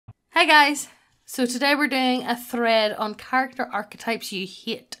Hi guys! So today we're doing a thread on character archetypes you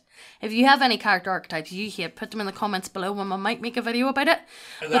hate. If you have any character archetypes you hate, put them in the comments below and I might make a video about it.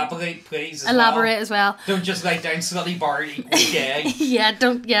 Elaborate, please. Elaborate as well. Don't just write down slutty bar equals gay.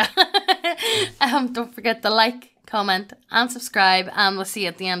 Don't forget to like, comment and subscribe, and we'll see you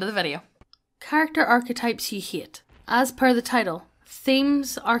at the end of the video. Character archetypes you hate. As per the title,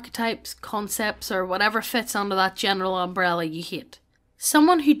 themes, archetypes, concepts, or whatever fits under that general umbrella you hate.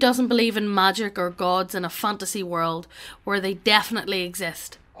 Someone who doesn't believe in magic or gods in a fantasy world where they definitely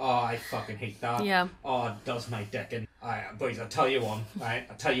exist. Oh, I fucking hate that. Yeah. Oh, it does my dick in. Boys, I'll tell you one, right?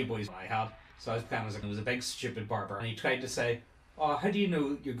 I'll tell you boys what I had. So I was playing, it was a big stupid barber, and he tried to say, oh, how do you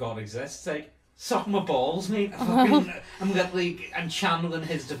know your god exists? Like, suck my balls, mate. I'm channeling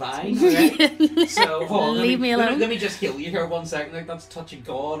his divine, right? So, leave me alone. Let me just heal you here 1 second. Like, that's touching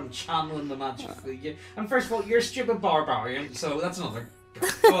God. I'm channeling the magic for you. And first of all, you're a stupid barbarian, so that's another.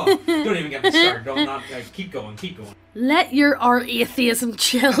 Oh, don't even get me started on that. Like, keep going. Let your art atheism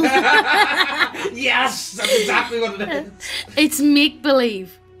chill. Yes, that's exactly what it is. It's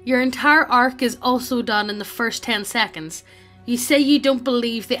make-believe. Your entire arc is also done in the first 10 seconds. You say you don't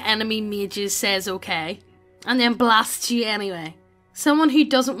believe the enemy mages says okay, and then blasts you anyway. Someone who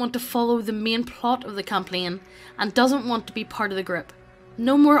doesn't want to follow the main plot of the campaign and doesn't want to be part of the group.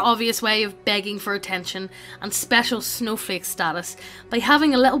 No more obvious way of begging for attention and special snowflake status by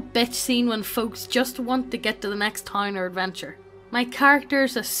having a little bitch scene when folks just want to get to the next town or adventure. My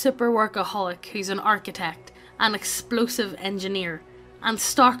character's a super workaholic who's an architect, an explosive engineer, and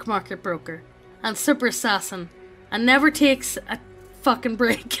stock market broker, and super assassin, and never takes a fucking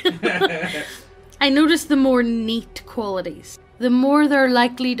break. I notice the more neat qualities. The more they're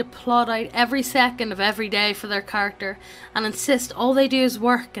likely to plot out every second of every day for their character and insist all they do is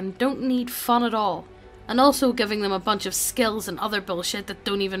work and don't need fun at all. And also giving them a bunch of skills and other bullshit that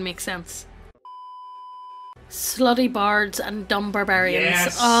don't even make sense. Slutty bards and dumb barbarians.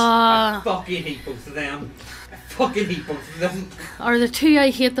 Yes! I fucking hate both of them. Are the two I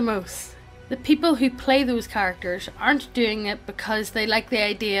hate the most. The people who play those characters aren't doing it because they like the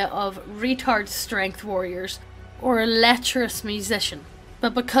idea of retard strength warriors or a lecherous musician,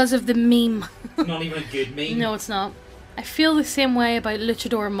 but because of the meme. Not even a good meme. No, it's not. I feel the same way about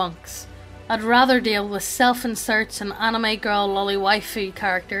luchador monks. I'd rather deal with self-inserts and anime girl lolly waifu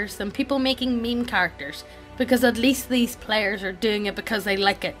characters than people making meme characters, because at least these players are doing it because they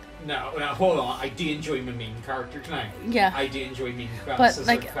like it. No, hold on. I do enjoy my meme characters now. Yeah. I do enjoy meme but,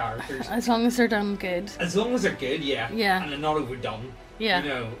 like, characters. As long as they're done good. As long as they're good, yeah. Yeah. And they're not overdone. Yeah. You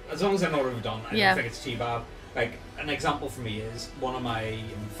know, as long as they're not overdone, I Yeah. don't think it's too bad. Like, an example for me is, one of my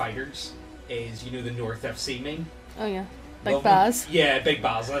fighters is, you know, the North FC meme? Oh yeah. Big Baz. Yeah, Big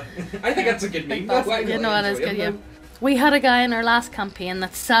Baza. I think that's a good meme. Yeah, no, it is good, yeah. We had a guy in our last campaign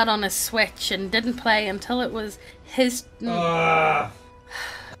that sat on his Switch and didn't play until it was his...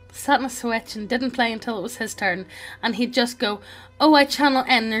 Sat on a Switch and didn't play until it was his turn, and he'd just go, oh, I channel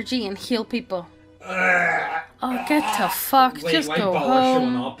energy and heal people. Oh, get the fuck. Wait, just why go bother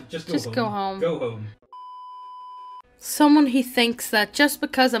home. showing up? Just go home. Go home. Someone who thinks that just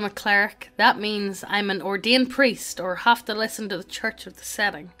because I'm a cleric, that means I'm an ordained priest or have to listen to the church of the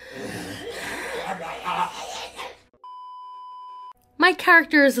setting. My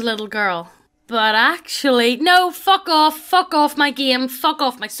character is a little girl. But actually, no, fuck off my game, fuck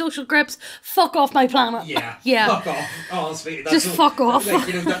off my social groups, fuck off my planet. Yeah, fuck off. Honestly, that's fuck off. Like,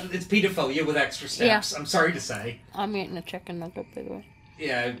 you know, it's paedophilia with extra steps. Yeah. I'm sorry to say. I'm eating a chicken nugget, by the way.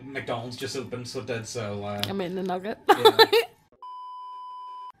 Yeah, McDonald's just opened, so it did, so... I'm eating a nugget. Yeah.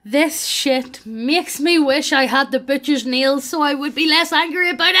 This shit makes me wish I had the butcher's nails so I would be less angry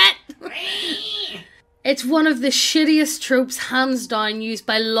about it. It's one of the shittiest tropes hands down used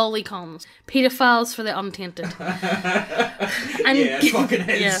by lollicoms, paedophiles for the untainted. And yeah, it fucking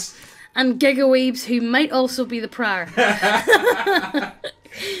is. Yeah. And gigaweebs who might also be the prior.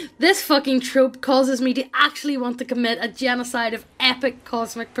 This fucking trope causes me to actually want to commit a genocide of epic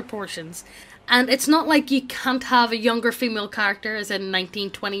cosmic proportions. And it's not like you can't have a younger female character, as in 19,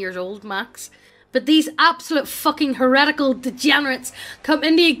 20 years old max. But these absolute fucking heretical degenerates come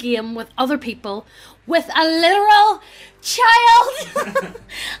into a game with other people, with a literal child,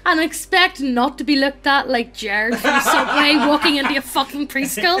 and expect not to be looked at like Jared from Subway walking into a fucking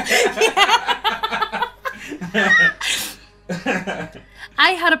preschool.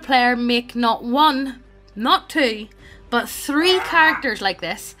 I had a player make not one, not two, but 3 characters like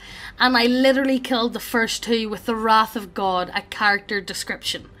this, and I literally killed the first 2 with the wrath of God, a character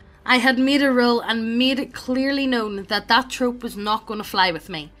description. I had made a rule and made it clearly known that that trope was not going to fly with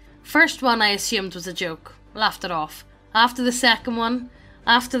me. First one I assumed was a joke, laughed it off. After the second one,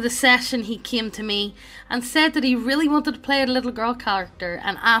 After the session, he came to me and said that he really wanted to play a little girl character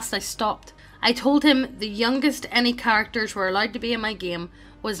and asked I stopped. I told him the youngest any characters were allowed to be in my game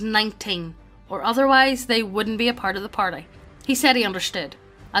was 19, or otherwise they wouldn't be a part of the party. He said he understood.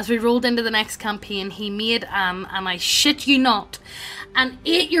 As we rolled into the next campaign, he made and I shit you not, an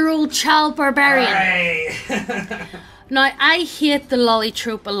 8-year-old child barbarian. Now, I hate the lolly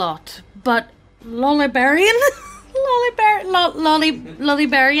trope a lot, but lollibarian?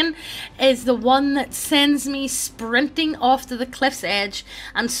 Lollibarian is the one that sends me sprinting off to the cliff's edge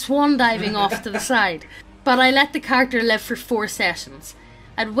and swan diving off to the side. But I let the character live for 4 sessions,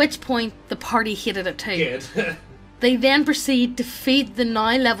 at which point the party hated it too. Good. They then proceed to feed the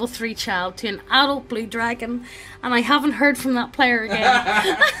now level 3 child to an adult blue dragon, and I haven't heard from that player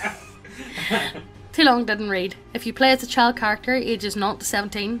again. Too long, didn't read. If you play as a child character, ages 0 to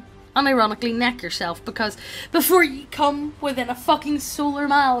 17, unironically neck yourself, because before you come within a fucking solar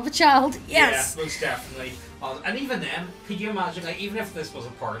mile of a child, yes! Yeah, most definitely. And even then, could you imagine, like, even if this was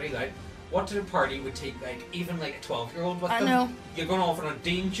a party, like, what did a party would take, like, even like a 12-year-old with them? I know. You're going off on a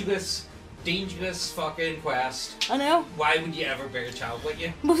dangerous fucking quest. I know. Why would you ever bear a child with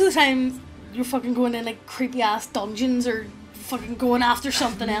you? Most of the time, you're fucking going in like creepy ass dungeons or fucking going after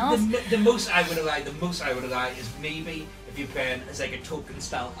something else. The most I would allow is maybe if you're playing as like a token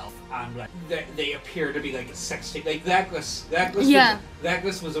style elf and like they appear to be like a 16, like Legolas.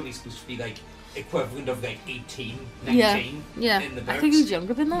 Legolas was only supposed to be like equivalent of like 18, 19 in the books. I think he was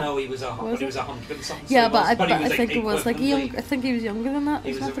younger than that. No, he was 100 and something. Yeah, so but I like, think it was like I think he was younger than that.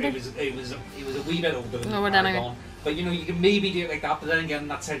 He was a wee bit older than Aragorn. Anyway. But you know, you can maybe do it like that, but then again,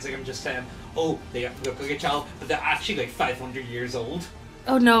 that sounds like I'm just saying, oh, they look like a child, but they're actually like 500 years old.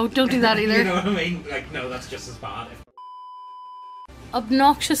 Oh no, don't do that either. You know what I mean? Like, no, that's just as bad.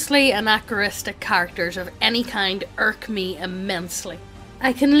 Obnoxiously anachronistic characters of any kind irk me immensely.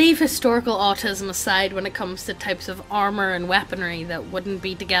 I can leave historical autism aside when it comes to types of armour and weaponry that wouldn't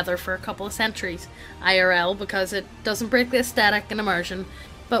be together for a couple of centuries, IRL, because it doesn't break the aesthetic and immersion.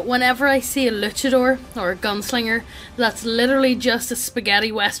 But whenever I see a luchador or a gunslinger that's literally just a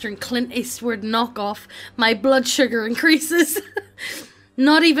spaghetti western Clint Eastwood knockoff, my blood sugar increases.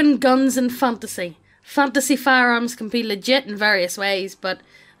 Not even guns in fantasy. Fantasy firearms can be legit in various ways, but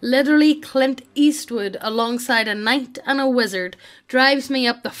literally Clint Eastwood alongside a knight and a wizard drives me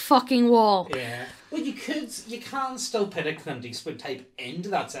up the fucking wall. Yeah. Well, you can still put a Clint Eastwood type into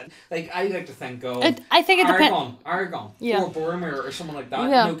that set. Like, I like to think of I think it depends. Aragon, yeah. or Boromir, or someone like that.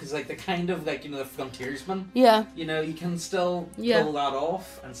 Yeah. You know, because like the kind of like, you know, the frontiersman. Yeah. You know, you can still pull that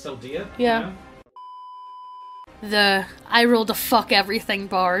off and still do it. Yeah. You know? The I rolled a fuck everything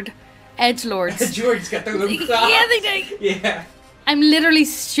bard, edgelords. George get their little Yeah, they do. Yeah. I'm literally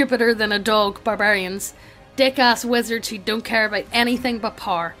stupider than a dog, barbarians. Dick-ass wizards who don't care about anything but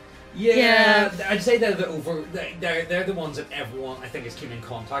power. Yeah, I'd say they're the ones that everyone I think has came in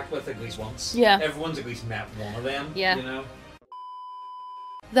contact with at least once. Yeah. Everyone's at least met one of them. Yeah. You know?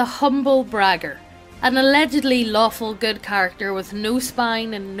 The humble bragger. An allegedly lawful good character with no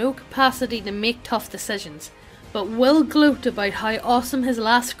spine and no capacity to make tough decisions, but will gloat about how awesome his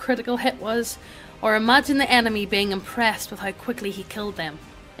last critical hit was, or imagine the enemy being impressed with how quickly he killed them.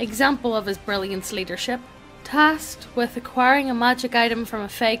 Example of his brilliance leadership. Tasked with acquiring a magic item from a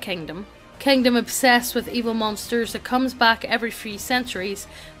Fey kingdom obsessed with evil monsters that comes back every few centuries,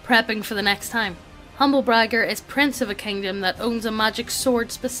 prepping for the next time. Humble Bragger is prince of a kingdom that owns a magic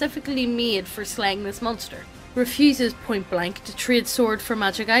sword specifically made for slaying this monster. Refuses point blank to trade sword for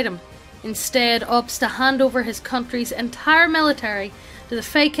magic item. Instead opts to hand over his country's entire military to the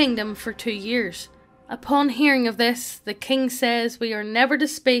Fey kingdom for 2 years. Upon hearing of this, the king says we are never to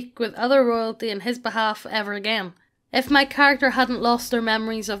speak with other royalty in his behalf ever again. If my character hadn't lost their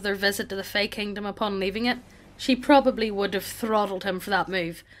memories of their visit to the Fey Kingdom upon leaving it, she probably would have throttled him for that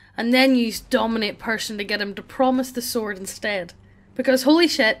move, and then used Dominate Person to get him to promise the sword instead. Because holy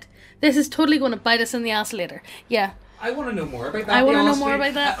shit, this is totally going to bite us in the ass later. Yeah. I want to know more about that. I want to know more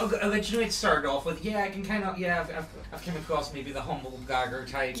about that. Originally it started off with, I can kind of, I've come across maybe the humble gagger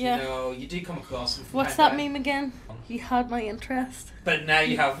type, you know, you do come across them from What's that meme again? You had my interest. But now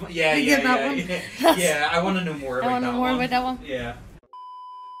you have, One. yeah, I want to know more about that one. Yeah.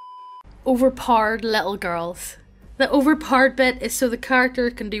 Overpowered little girls. The overpowered bit is so the character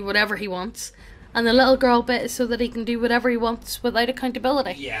can do whatever he wants, and the little girl bit is so that he can do whatever he wants without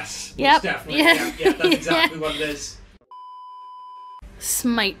accountability. Yes, yep. Definitely. Yeah, that's exactly what it is.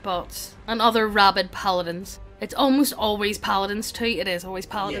 Smite bots and other rabid paladins. It's almost always paladins too. It is always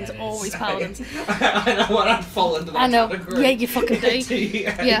paladins, always paladins. I know what I'd fall into that category. Yeah, you fucking do.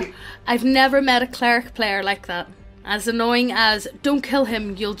 Yeah. I've never met a cleric player like that. As annoying as "don't kill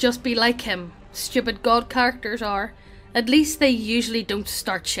him, you'll just be like him" stupid god characters are, at least they usually don't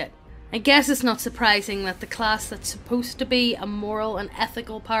start shit. I guess it's not surprising that the class that's supposed to be a moral and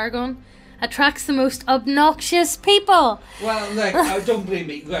ethical paragon attracts the most obnoxious people. Well, look, don't blame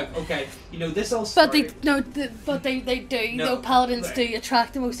me. Look, okay, you know this all started... But they do. No, though paladins look. do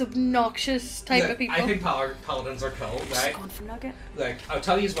attract the most obnoxious type Look, of people. I think paladins are cool, right? Going for Nugget. Look, I'll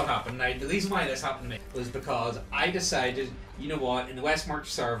tell you what happened. Now, the reason why this happened to me was because I decided, you know what, in the West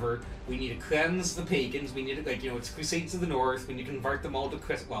March server, we need to cleanse the pagans. We need to, like, you know, it's Crusades of the North. We need to convert them all to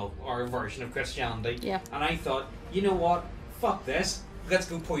our version of Christianity. Yeah. And I thought, you know what, fuck this. Let's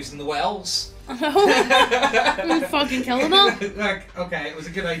go poison the wells. You fucking kill them all. Like, okay, it was a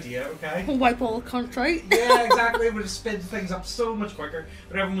good idea, okay? Wipe all the country. Yeah, exactly. It would have sped things up so much quicker.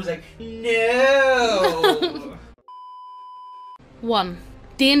 But everyone was like, no! 1.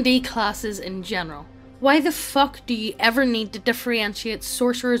 D&D classes in general. Why the fuck do you ever need to differentiate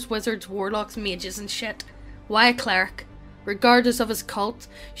sorcerers, wizards, warlocks, mages and shit? Why a cleric, regardless of his cult,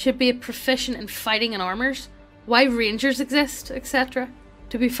 should be a proficient in fighting and armours? Why rangers exist, etc.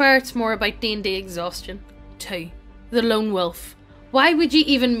 To be fair, it's more about D&D exhaustion. 2. The Lone Wolf. Why would you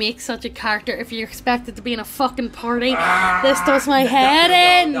even make such a character if you're expected to be in a fucking party? This does my head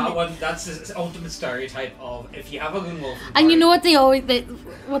in! That's the ultimate stereotype of if you have a lone wolf. And you know what they always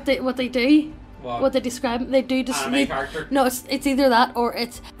what they do? What? What they describe? They do Anime character? No, it's either that or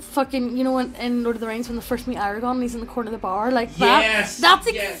it's fucking, you know, in Lord of the Rings when they first meet Aragorn and he's in the corner of the bar like that. Yes! That's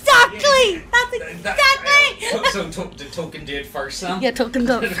exactly! Yes. That's exactly! So did Tolkien do it first then? Yeah, Tolkien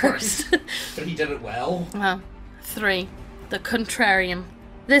did it first. But he did it well. 3. The Contrarian.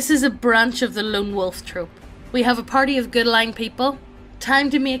 This is a branch of the lone wolf trope. We have a party of good lying people.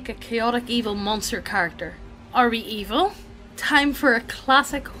 Time to make a chaotic evil monster character. Are we evil? Time for a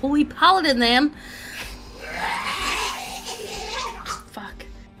classic holy paladin then. Fuck.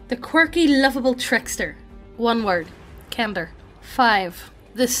 The quirky, lovable trickster. One word. Kender. 5.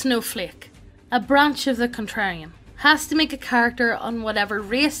 The Snowflake. A branch of the Contrarian. Has to make a character on whatever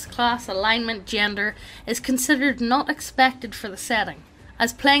race, class, alignment, gender is considered not expected for the setting.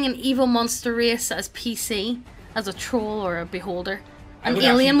 As playing an evil monster race as PC, as a troll or a beholder. An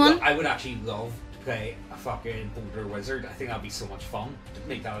alien one. I would actually love to play a fucking boulder wizard. I think that'd be so much fun to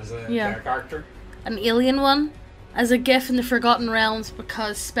make that as a player character. An alien one. As a gift in the Forgotten Realms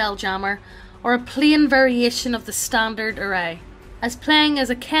because Spelljammer. Or a plain variation of the standard array. As playing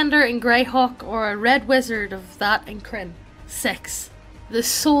as a Kender in Greyhawk or a Red Wizard of that in Kryn. 6. The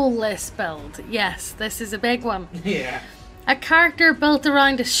Soulless build. Yes, this is a big one. Yeah. A character built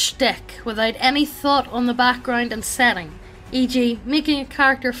around a shtick without any thought on the background and setting. E.g., making a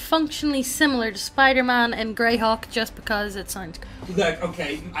character functionally similar to Spider-Man in Greyhawk just because it sounds cool. Look,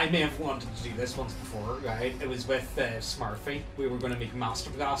 okay, I may have wanted to do this once before, right? It was with Smurfy. We were going to make Master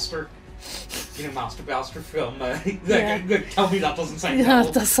Blaster. You know, Master Blaster from look, tell me that doesn't sound Yeah, cool.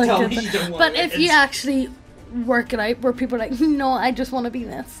 it does sound Tell good. me you don't want But it. if you actually work it out where people are like, no, I just want to be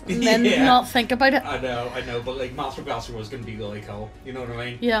this, and then Yeah. not think about it. I know, but like Master Blaster was going to be really cool. You know what I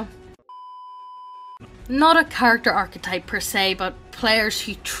mean? Yeah. Not a character archetype per se, but players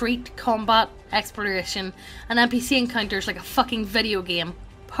who treat combat, exploration, and NPC encounters like a fucking video game.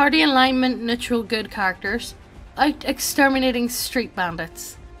 Party alignment, neutral good characters. Out exterminating street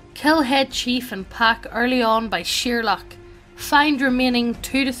bandits. Kill head chief and pack early on by sheer luck. Find remaining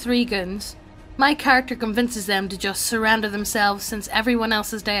 2 to 3 goons. My character convinces them to just surrender themselves since everyone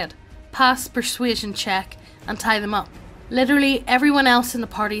else is dead. Pass persuasion check and tie them up. Literally everyone else in the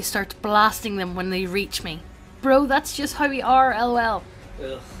party starts blasting them when they reach me. Bro, that's just how we are, lol.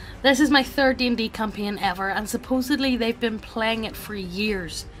 Ugh. This is my 3rd D&D campaign ever and supposedly they've been playing it for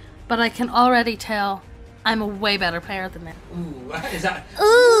years. But I can already tell I'm a way better player than them. Ooh, is that?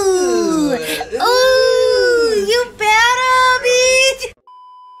 Ooh! Ooh! You better be!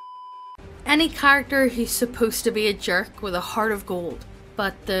 Any character who's supposed to be a jerk with a heart of gold,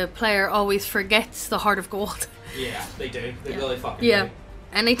 but the player always forgets the heart of gold. Yeah, they do. They really fucking Yeah. do.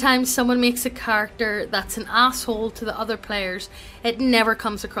 Anytime someone makes a character that's an asshole to the other players, it never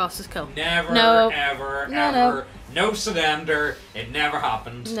comes across as cool. Never, No. ever, No, ever. No surrender. It never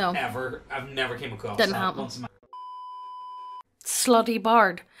happened. No. Ever. I've never came across Didn't that happen. once in my... Slutty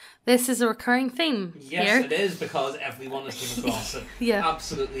bard. This is a recurring theme Yes, here. it is because everyone has came across it. Yeah.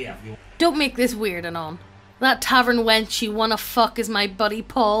 Absolutely everyone. Don't make this weird and on. That tavern wench you wanna fuck is my buddy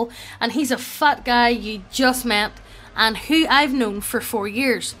Paul, and he's a fat guy you just met, and who I've known for 4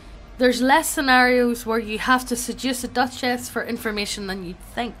 years. There's less scenarios where you have to seduce a duchess for information than you'd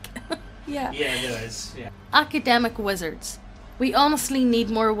think. Yeah. Yeah, there is. Yeah. Academic wizards. We honestly need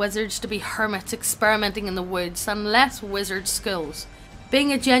more wizards to be hermits experimenting in the woods and less wizard schools.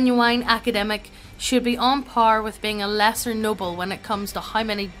 Being a genuine academic should be on par with being a lesser noble when it comes to how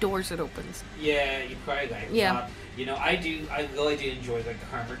many doors it opens. Yeah, you're quite right. Yeah. You know, I really do enjoy like the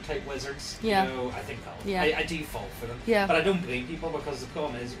hermit type wizards. Yeah. You know, I think Yeah. I do fall for them. Yeah. But I don't blame people because the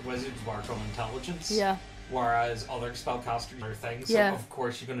problem is wizards work on intelligence. Yeah. Whereas other spellcasters are things. So Yeah. of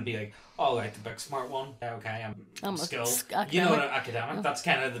course you're going to be like, oh, like the big smart one. Yeah, okay, I'm a skilled. academic. You know, an academic. That's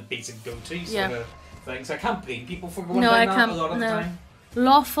kind of the basic go-to sort of thing. So I can't blame people for going No, down I that can't. a lot of the No. time.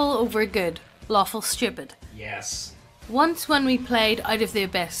 Lawful over good. Lawful stupid. Yes. Once when we played Out of the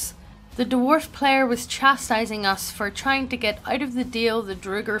Abyss, the dwarf player was chastising us for trying to get out of the deal the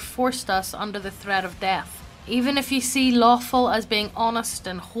Druger forced us under the threat of death. Even if you see lawful as being honest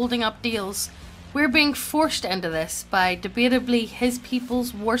and holding up deals, we're being forced into this by debatably his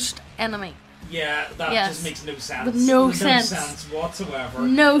people's worst enemy. Yeah, that Yes. just makes no sense. No There's sense. No sense whatsoever.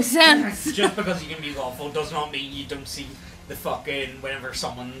 No sense. Just because you can be lawful does not mean you don't see the fucking whenever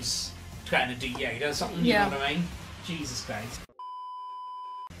someone's trying to do you out of something, Yeah. you know what I mean? Jesus Christ.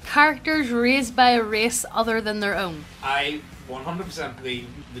 Characters raised by a race other than their own. I 100% believe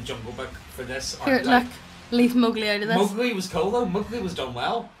the Jungle Book for this Here, archetype. look. Leave Mowgli out of this. Mowgli was cool though. Mowgli was done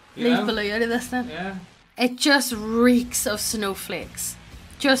well. You Leave know? Baloo out of this then. Yeah. It just reeks of snowflakes.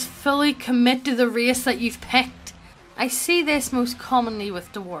 Just fully commit to the race that you've picked. I see this most commonly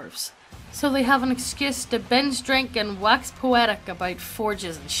with dwarves. So they have an excuse to binge drink and wax poetic about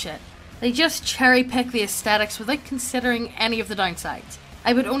forges and shit. They just cherry pick the aesthetics without considering any of the downsides.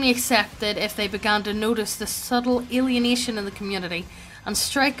 I would only accept it if they began to notice the subtle alienation in the community and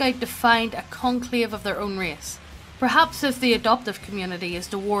strike out to find a conclave of their own race. Perhaps if the adoptive community is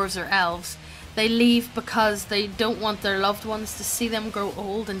dwarves or elves, they leave because they don't want their loved ones to see them grow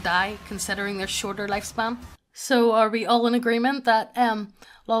old and die, considering their shorter lifespan. So are we all in agreement that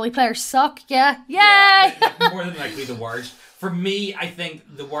lolly players suck? Yeah. Yay! Yeah, more than likely the worst. For me, I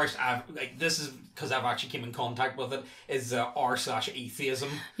think the worst this is because I've actually came in contact with it, is r/atheism.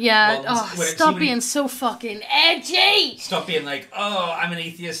 Yeah, ones. oh, When stop being so fucking edgy! Stop being like, oh, I'm an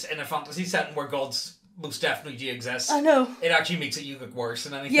atheist in a fantasy setting where gods most definitely do exist. I know. It actually makes it you look worse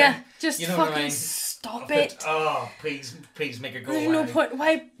than anything. Yeah, just you know fucking what I mean? stop it. Oh, please make it go There's away. no point.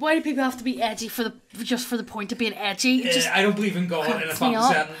 Why do people have to be edgy just for the point of being edgy? I don't believe in God in a cracks me fantasy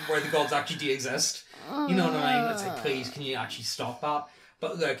up. setting where the gods actually do exist. You know what I mean? It's like, please, can you actually stop that?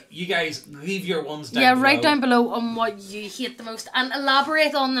 But look, you guys, leave your ones down below. Write down below on what you hate the most and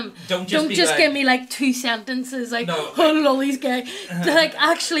elaborate on them. Don't just be like, give me like 2 sentences like, No, oh lolly's gay. Like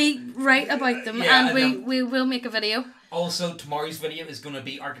actually write about them Yeah, and we will make a video. Also, tomorrow's video is going to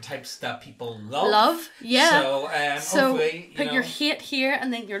be archetypes that people love. Love, yeah. So, hopefully, put you know, your hate here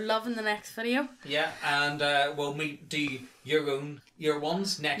and then your love in the next video. Yeah, and we'll do your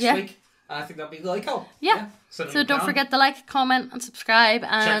ones next Yeah. week. And I think that'll be really cool. Yeah. So don't forget to like, comment, and subscribe.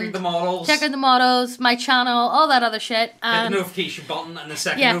 And check out the models. Check out the models, my channel, all that other shit. Hit And the notification button and the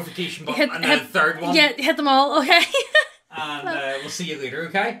second yeah, notification button and then the third one. Yeah, hit them all, okay? And we'll see you later,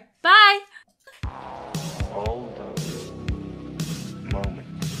 okay? Bye! All those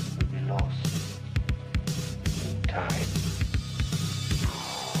moments will be lost in time.